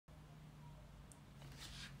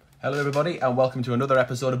Hello everybody and welcome to another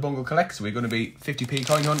episode of Bungle Collects. We're going to be 50p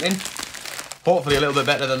coin hunting. Hopefully a little bit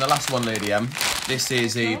better than the last one, Lady M. This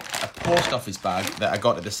is a post office bag that I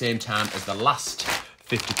got at the same time as the last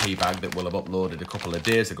 50p bag that we'll have uploaded a couple of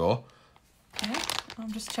days ago. Yeah,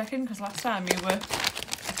 I'm just checking because last time you were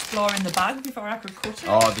exploring the bag before I could cut it.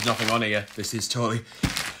 Oh, there's nothing on here. This is totally...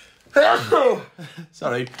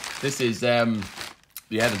 Sorry. This is...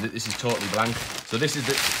 Yeah, this is totally blank. So this is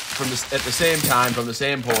at the same time from the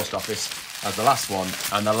same post office as the last one,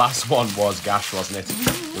 and the last one was gash, wasn't it?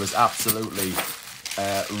 It was absolutely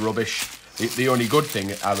rubbish. The only good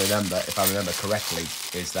thing I remember, if I remember correctly,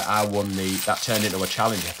 is that I won that turned into a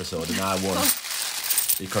challenge episode, and I won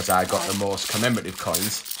because I got the most commemorative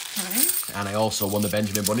coins, and I also won the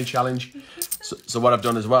Benjamin Bunny challenge. So what I've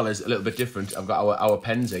done as well is a little bit different. I've got our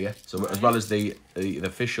pens here. So as well as the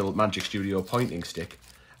official Magic Studio pointing stick,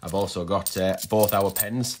 I've also got both our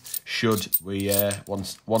pens. Should we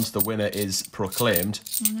once the winner is proclaimed,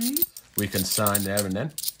 we can sign there and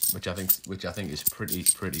then, which I think is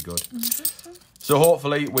pretty good. So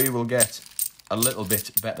hopefully we will get a little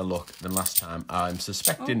bit better luck than last time. I'm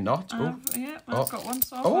suspecting not. Yeah, I've got one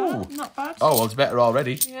so far. Not bad. Oh, well, it's better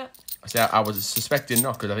already. Yeah. See, I was suspecting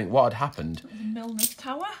not, because I think what had happened... Milner's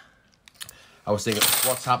Tower. I was thinking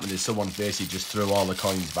what's happened is someone basically just threw all the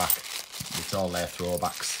coins back. It's all their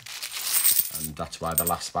throwbacks. And that's why the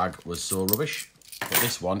last bag was so rubbish. But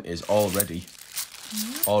this one is already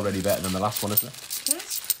better than the last one, isn't it?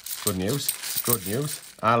 Yes. Good news. Good news.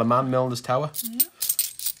 Isle of Man, Milner's Tower. Yeah.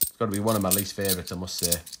 It's got to be one of my least favourites, I must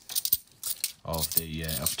say, of the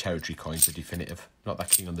of territory coins, the definitive. Not that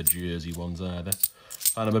keen on the jersey ones either.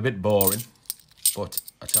 And I'm a bit boring, but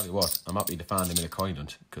I tell you what, I'm happy to find them in a coin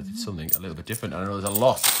hunt because it's something a little bit different. And I know there's a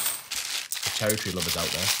lot of territory lovers out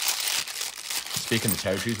there. Speaking of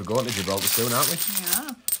territories, we're going to Gibraltar soon, aren't we?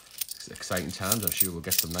 Yeah. It's exciting times. I'm sure we'll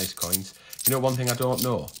get some nice coins. You know, one thing I don't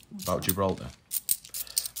know about Gibraltar?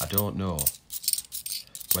 I don't know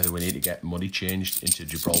whether we need to get money changed into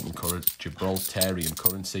Gibraltarian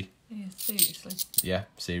currency. Yeah, seriously. Yeah,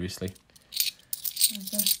 seriously.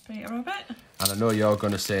 There's a Peter Rabbit. And I know you're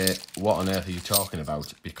going to say, what on earth are you talking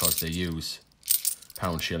about? Because they use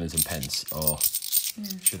pounds, shillings and pence, or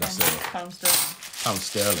should I say... Pound sterling. Pound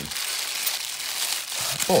sterling.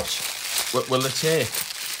 But will they take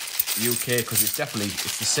UK, because it's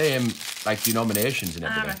the same, like, denominations and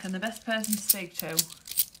everything. I reckon the best person to speak to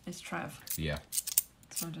is Trev. Yeah.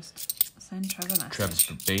 So just send Trev a message. Trev's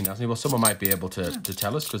been, hasn't he? Well, someone might be able to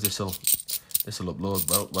tell us, because this'll upload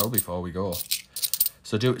well before we go.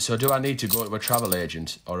 So do I need to go to a travel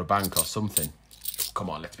agent or a bank or something? Come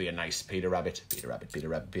on, let's be a nice Peter Rabbit. Peter Rabbit.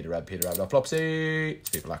 Oh, Flopsy. It's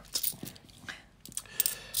people act.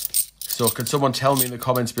 So can someone tell me in the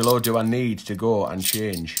comments below, do I need to go and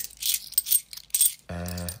change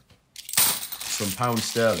some pound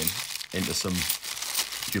sterling into some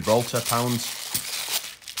Gibraltar pounds?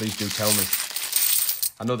 Please do tell me.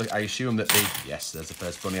 I assume that yes, there's the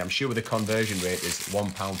first bunny. I'm sure the conversion rate is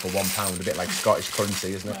 £1 for £1, a bit like Scottish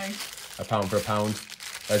currency, isn't it? Right. A pound for a pound.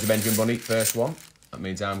 There's the Benjamin Bunny, first one. That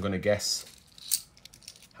means I'm going to guess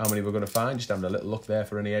how many we're going to find. Just having a little look there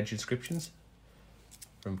for any edge inscriptions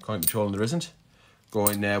from Coin Patrol, and there isn't.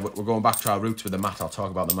 We're going back to our roots with the mat. I'll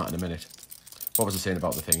talk about the mat in a minute. What was I saying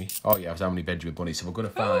about the thingy? Oh yeah, it was how many Benjamin Bunnies. So we're going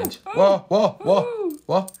to find... Whoa!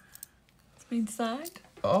 It's been signed.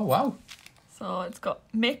 Oh, wow. So it's got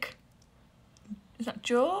Mick. Is that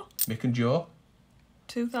Joe? Mick and Joe.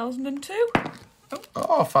 2002.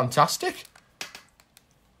 Oh, fantastic.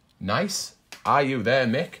 Nice. Are you there,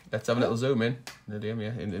 Mick? Let's have a little zoom in. There's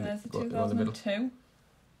the 2002.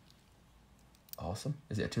 Awesome.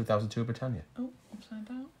 Is it a 2002 Britannia? Oh, upside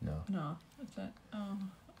down? No, that's it. Oh,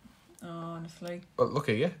 honestly. Well, look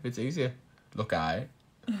at you. It's easier. Look at it.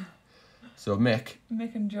 So Mick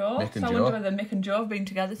and Joe. I wonder whether Mick and Joe have been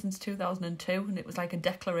together since 2002, and it was like a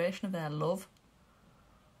declaration of their love.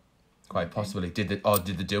 Quite possibly. Did they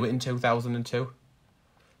do it in 2002?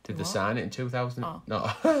 Did they sign it in 2000? Oh.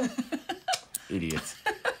 No. Idiot.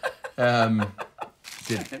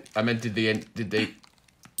 Did they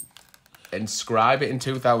inscribe it in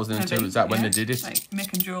 2002? Maybe, is that when they did it? Like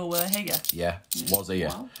Mick and Joe were here. Yeah. Was here.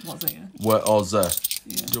 Well, was here.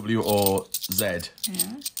 Yeah. WOZ.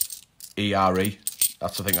 Yeah. ERE.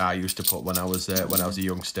 That's the thing I used to put when I was a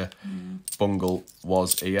youngster. Bungle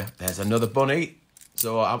was here. There's another bunny.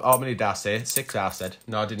 So how many did I say? 6 I said.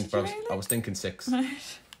 No, I didn't. I was thinking 6.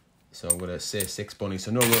 Right. So I'm going to say 6 bunnies.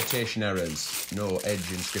 So no rotation errors. No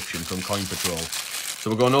edge inscription from Coin Patrol. So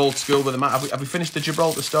we're going old school with the mat. Have we finished the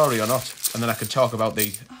Gibraltar story or not? And then I could talk about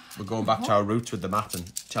the We're going back to our roots with the mat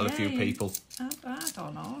and tell a few people. I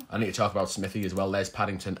don't know. I need to talk about Smithy as well. There's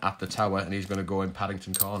Paddington at the tower, and he's going to go in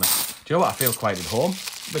Paddington Corner. Do you know what? I feel quite at home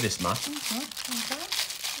with this mat.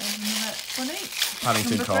 Funny.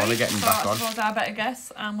 Paddington Number Corner 3. getting So back I on. suppose I better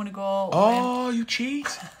guess. I'm going to go. Oh, you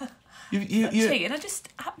cheat! You cheating. I just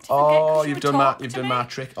happened to forget. Oh, you you've were done talking You've to done me. my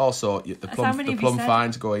trick. Also, the how plum many have you said?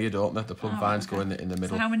 fines go here, don't they? The plum fines go in the middle.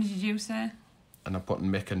 So how many did you say? And I'm putting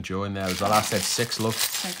Mick and Joe in there as well. I said 6, look.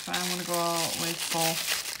 6. I'm going to go with 4.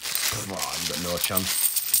 Oh, you've got no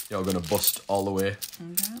chance. You're going to bust all the way. Okay.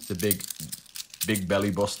 It's a big belly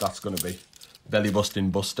bust, that's going to be. Belly busting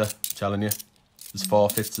buster, I'm telling you. There's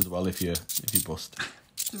forfeits as well if you bust.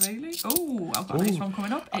 Really? Oh, I've got a nice one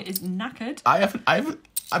coming up. It is knackered.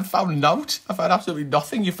 I've found out. I've found absolutely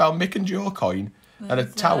nothing. You found Mick and Joe coin. And a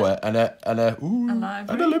tower and a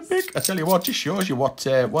an Olympic. I tell you what, just shows you what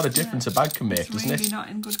a difference a bag can make, doesn't really it? Not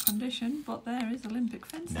in good condition, but there is Olympic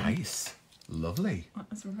fencing. Nice, lovely.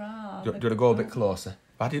 That's rather. Do you want to go a bit closer?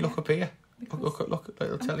 Paddy, look up here. Look.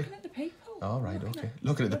 It'll tell you. Looking at the people. All right, okay.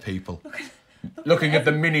 Looking at the people. Looking at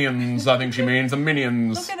the minions. I think she means the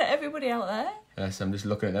minions. Looking at everybody out there. Yes, I'm just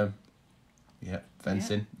looking at them. Yeah,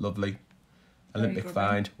 fencing, lovely. Very Olympic good,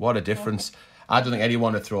 find. What a difference. I don't think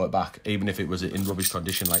anyone would throw it back, even if it was in rubbish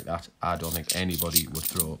condition like that. I don't think anybody would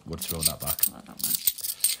throw that back. I don't know.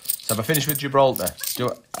 So have I finished with Gibraltar?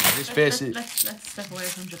 Let's step away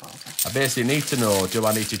from Gibraltar. I basically need to know, do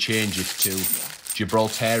I need to change it to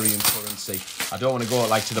Gibraltarian currency? I don't want to go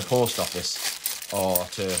like to the post office or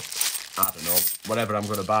to, I don't know, whatever I'm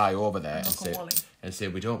going to buy over there and say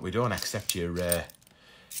we don't accept your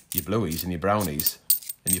blueies and your brownies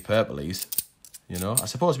and your purplies. You know, I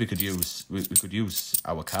suppose we could use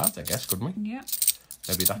our cards, I guess, couldn't we? Yeah.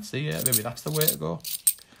 Maybe that's the way to go.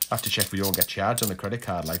 I have to check we don't get charged on a credit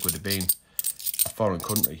card like would it been a foreign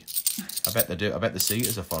country. I bet they do. I bet they see it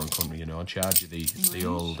as a foreign country, you know, and charge you the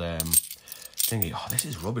old thingy. Oh, this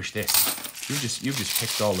is rubbish. This you've just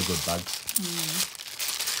picked all the good bags.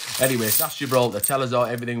 Anyways, that's Gibraltar. Tell us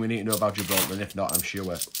everything we need to know about Gibraltar, and if not, I'm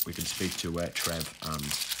sure we can speak to Trev, and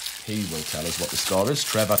he will tell us what the score is.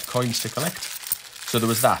 Trev at Coins to Collect. So there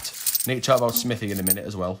was that. Need to talk about Smithy in a minute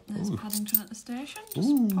as well. There's Paddington at the station.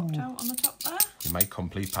 Just popped out on the top there. You might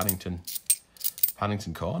complete Paddington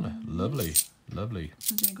Corner. Lovely. Where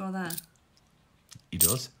did he go there? He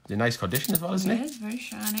does. He's in nice condition as well, isn't he? He is, very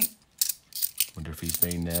shiny. Wonder if he's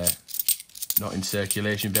been not in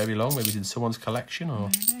circulation very long. Maybe he's in someone's collection, or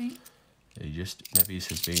Maybe. maybe he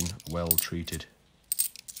has been well treated.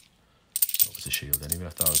 What was the shield anyway?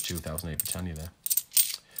 I thought it was 2008 Britannia there.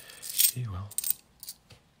 Well.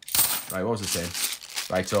 Right, what was I saying?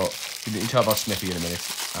 Right, so we need to talk about Smithy in a minute,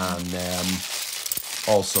 and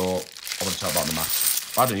also I want to talk about the mat.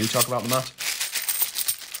 Why don't you talk about the mat?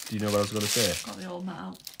 Do you know what I was going to say? Got the old mat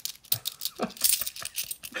out.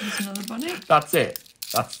 There's another bunny. That's it.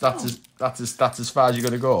 That's as far as you're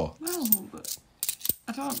going to go. Well, but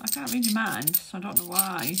I can't read your mind, so I don't know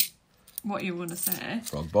what you want to say.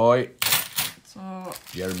 Frog boy. So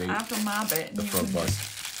Jeremy. I've done my bit. And The frog boy.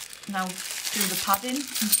 Now do the padding and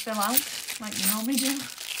fill out like you normally do.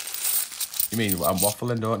 You mean I'm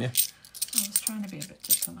waffling, don't you? I was trying to be a bit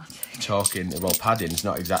diplomatic. Talking, well, padding's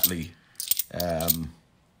not exactly,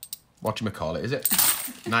 whatchamacallit, is it?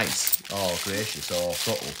 Nice, or gracious, or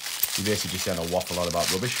subtle. You basically just saying a waffle on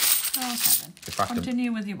about rubbish. Okay then. In fact,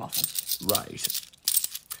 continue with your waffles. Right.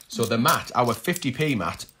 So the mat, our 50p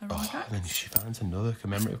mat. Oh, and then she finds another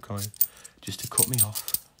commemorative coin just to cut me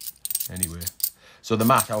off. Anyway. So the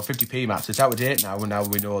mat, our 50p mat, so it's out of date now, and now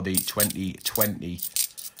we know the 2020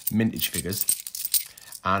 mintage figures.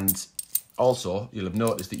 And also, you'll have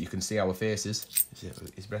noticed that you can see our faces.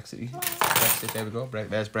 Is Brexit? Brexit, there we go.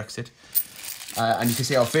 There's Brexit. And you can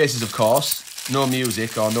see our faces, of course. No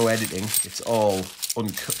music or no editing. It's all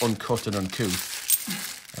uncut and uncouth.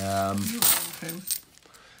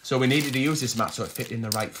 So we needed to use this mat so it fit in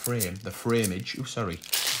the right frame, the frameage. Oh, sorry.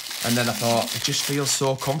 And then I thought, it just feels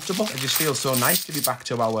so comfortable. It just feels so nice to be back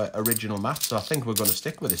to our original mat. So I think we're going to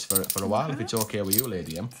stick with this for a while, if it's okay with you,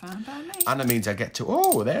 Lady M. Fine by me. And it means I get to,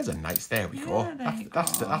 oh, there's a nice, there we go. There you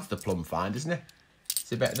That's the plum find, isn't it?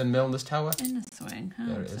 Is it better than Milner's Tower? In the swing,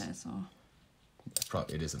 I would say so.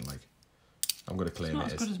 It isn't, like. I'm going to claim It's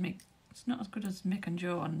not it as is. good as me. It's not as good as Mick and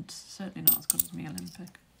Joe, and certainly not as good as me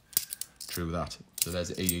Olympic. True that. So there's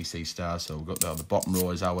the EEC stars. So we've got the bottom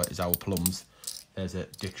row is our plums. There's a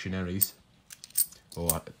dictionaries.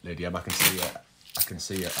 Oh, Lady M, I can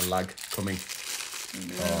see a lag coming.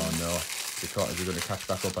 Yeah. Oh no, we're going to catch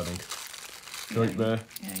back up, I think. Right there.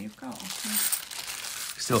 Yeah, you've got.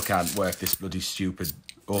 Still can't work this bloody stupid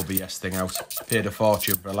OBS thing out. Paid a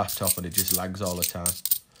fortune for a laptop and it just lags all the time.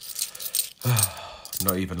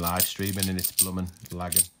 Not even live streaming and it's blooming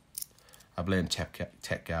lagging. I blame tech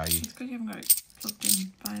guy. It's because you haven't got it plugged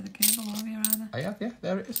in via the cable, have you, either? I have, yeah.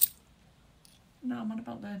 There it is. No, I'm on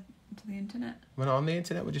about to the internet. We're not on the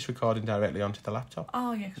internet. We're just recording directly onto the laptop.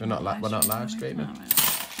 Oh, yeah. We're not live streaming. Oh, right.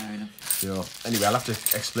 Fair enough. So anyway, I'll have to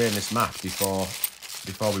explain this mat before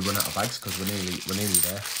we run out of bags because we're nearly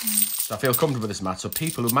there. So I feel comfortable with this mat. So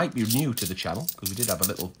people who might be new to the channel, because we did have a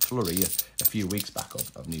little flurry a few weeks back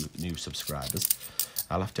of new subscribers,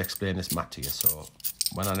 I'll have to explain this mat to you. So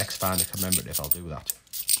when I next find a commemorative, I'll do that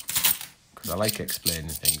because I like explaining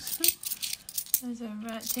things. There's a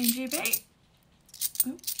Team GB.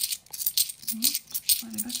 Oh,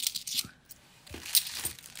 tiny bit.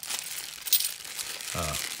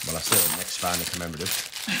 Well, I say next find a commemorative.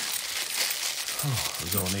 Oh,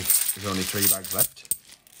 there's only 3 bags left.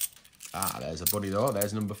 There's a bunny though.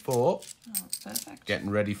 There's number 4. Oh, that's perfect. Getting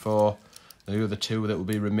ready for the other 2 that will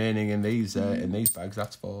be remaining in these bags.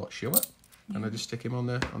 That's for Stuart. And I just stick him on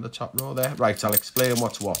the top row there. Right, I'll explain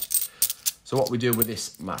what's what. So what we do with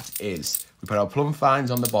this mat is we put our plum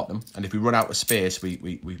finds on the bottom, and if we run out of space, we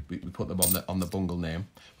put them on the Bungle name.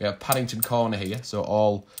 We have Paddington Corner here, so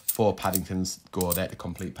all 4 Paddingtons go there to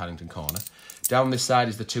complete Paddington Corner. Down this side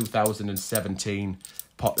is the 2017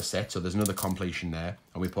 Potter set, so there's another completion there,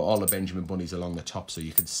 and we put all the Benjamin Bunnies along the top so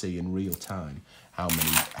you can see in real time how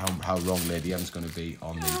wrong Lady M's going to be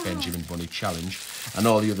on the Benjamin Bunny challenge, and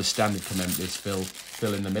all the other standard commemoratives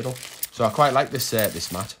fill in the middle. So I quite like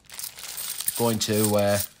this mat. Going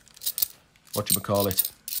to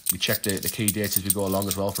we check the key dates as we go along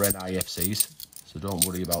as well for NIFCs, so don't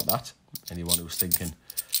worry about that. Anyone who's thinking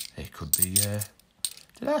it could be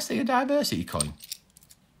did I see a diversity coin?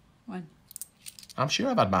 When? I'm sure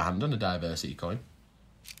I've had my hand on a diversity coin.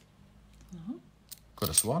 Could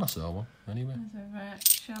have sworn I saw one anyway. There's a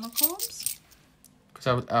Sherlock Holmes.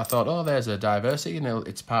 Because I thought, oh, there's a diversity,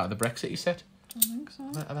 it's part of the Brexit set. I think so.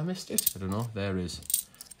 Have I missed it? I don't know. There is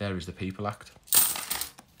the People Act.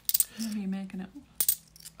 Maybe you're making it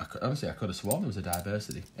up. Honestly, I could have sworn there was a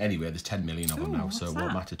diversity. Anyway, there's 10 million of them now, so it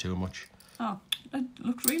won't matter too much. Oh, it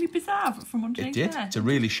looked really bizarre from underneath there. It did. It's a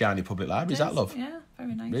really shiny public library, is that, love? Yeah,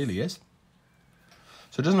 very nice. It really is.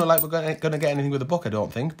 So it doesn't look like we're going to get anything with the book, I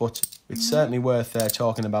don't think, but it's certainly worth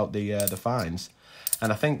talking about the finds.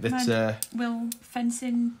 And I think that... will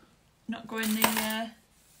fencing not go in the...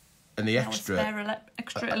 and the extra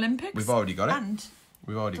Olympics? We've already got it. And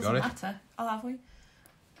we've already got it. Doesn't matter. I'll have we.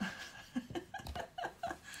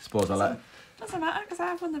 Suppose I'll let... Doesn't matter because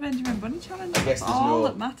I've won the Benjamin Bunny challenge. I guess That's all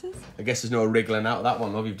that matters. I guess there's no wriggling out of that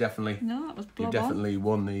one, love. You've definitely... No, that was blood You've definitely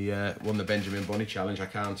won the Benjamin Bunny challenge. I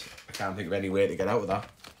can't think of any way to get out of that.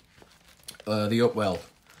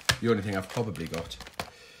 The only thing I've probably got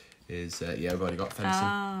is we've already got fencing.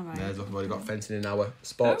 Right. There's look, we've already got fencing in our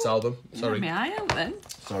sports album. Sorry. You had my eye out then.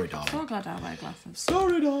 Sorry, darling. So glad I wear glasses.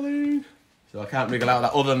 Sorry, darling. So I can't wriggle out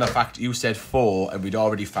of that other than the fact you said 4 and we'd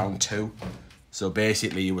already found 2. So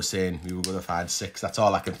basically, you were saying we were going to find 6. That's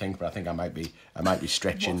all I can think, but I think I might be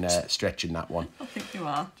stretching stretching that one. I think you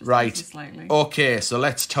are. Just right. Slightly. Okay, so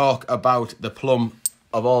let's talk about the plum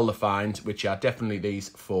of all the finds, which are definitely these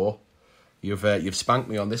 4. You've spanked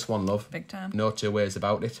me on this one, love. Big time. No 2 ways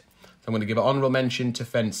about it. So I'm going to give an honourable mention to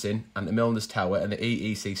fencing and the Milner's Tower and the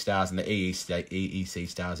EEC stars, and the EEC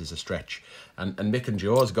stars is a stretch. And Mick and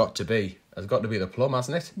Joe has got to be the plum,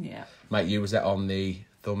 hasn't it? Yeah. Might use it on the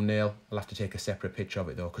thumbnail. I'll have to take a separate picture of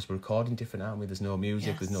it though, because we're recording different, aren't we? There's no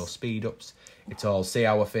music, There's no speed ups. It's all see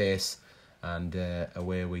our face and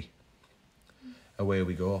away we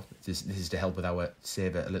go. This is to help with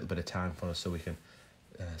save a little bit of time for us so we can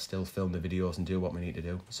still film the videos and do what we need to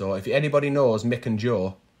do. So if anybody knows Mick and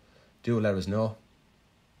Joe, do let us know.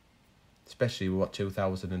 Especially with what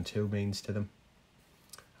 2002 means to them.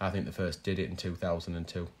 I think they first did it in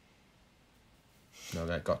 2002. No,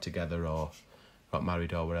 they got together or got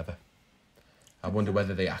married or whatever. I wonder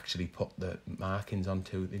whether they actually put the markings on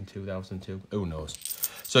in 2002. Who knows?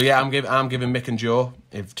 So yeah, I'm giving Mick and Joe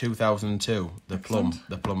of 2002 the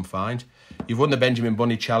plum find. You've won the Benjamin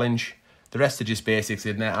Bunny challenge. The rest are just basics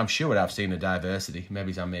in there. I'm sure I've seen a diversity.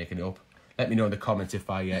 Maybe I'm making it up. Let me know in the comments if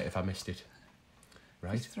I missed it.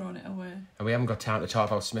 Right. Just throwing it away. And we haven't got time to talk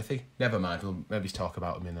about Smithy. Never mind. We'll maybe talk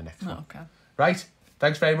about him in the next one. Okay. Right.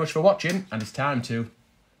 Thanks very much for watching, and it's time to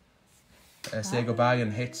say goodbye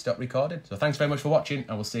and hit stop recording. So thanks very much for watching,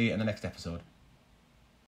 and we'll see you in the next episode.